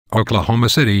Oklahoma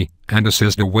City, and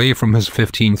assist away from his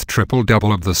 15th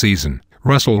triple-double of the season.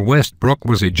 Russell Westbrook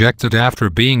was ejected after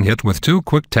being hit with two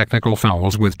quick technical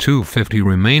fouls with 2:50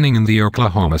 remaining in the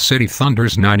Oklahoma City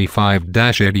Thunder's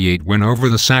 95-88 win over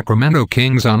the Sacramento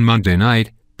Kings on Monday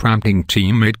night, prompting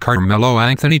teammate Carmelo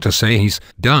Anthony to say he's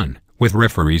done with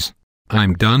referees.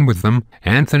 "I'm done with them,"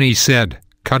 Anthony said,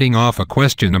 cutting off a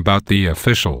question about the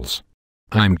officials.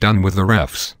 "I'm done with the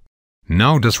refs.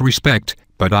 No disrespect,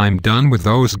 but I'm done with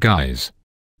those guys."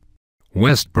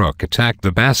 Westbrook attacked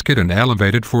the basket and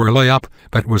elevated for a layup,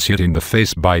 but was hit in the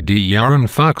face by De'Aaron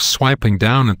Fox swiping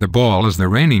down at the ball as the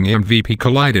reigning MVP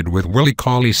collided with Willie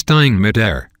Cauley-Stein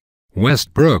midair.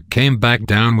 Westbrook came back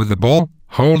down with the ball,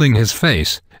 holding his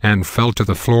face, and fell to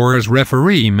the floor as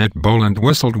referee Matt Boland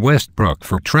whistled Westbrook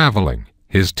for traveling,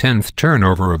 his 10th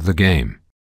turnover of the game.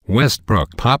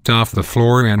 Westbrook popped off the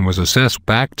floor and was assessed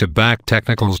back-to-back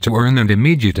technicals to earn an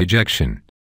immediate ejection.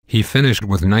 He finished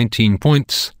with 19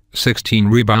 points, 16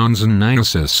 rebounds and 9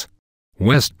 assists.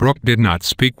 Westbrook did not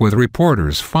speak with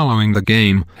reporters following the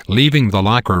game, leaving the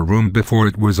locker room before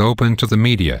it was open to the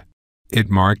media. It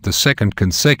marked the second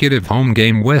consecutive home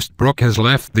game Westbrook has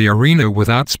left the arena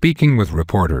without speaking with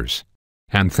reporters.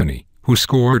 Anthony, who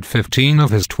scored 15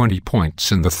 of his 20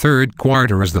 points in the third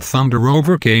quarter as the Thunder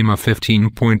overcame a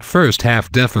 15-point first-half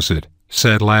deficit,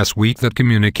 said last week that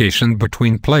communication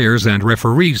between players and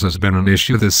referees has been an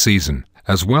issue this season,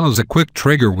 as well as a quick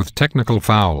trigger with technical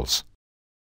fouls.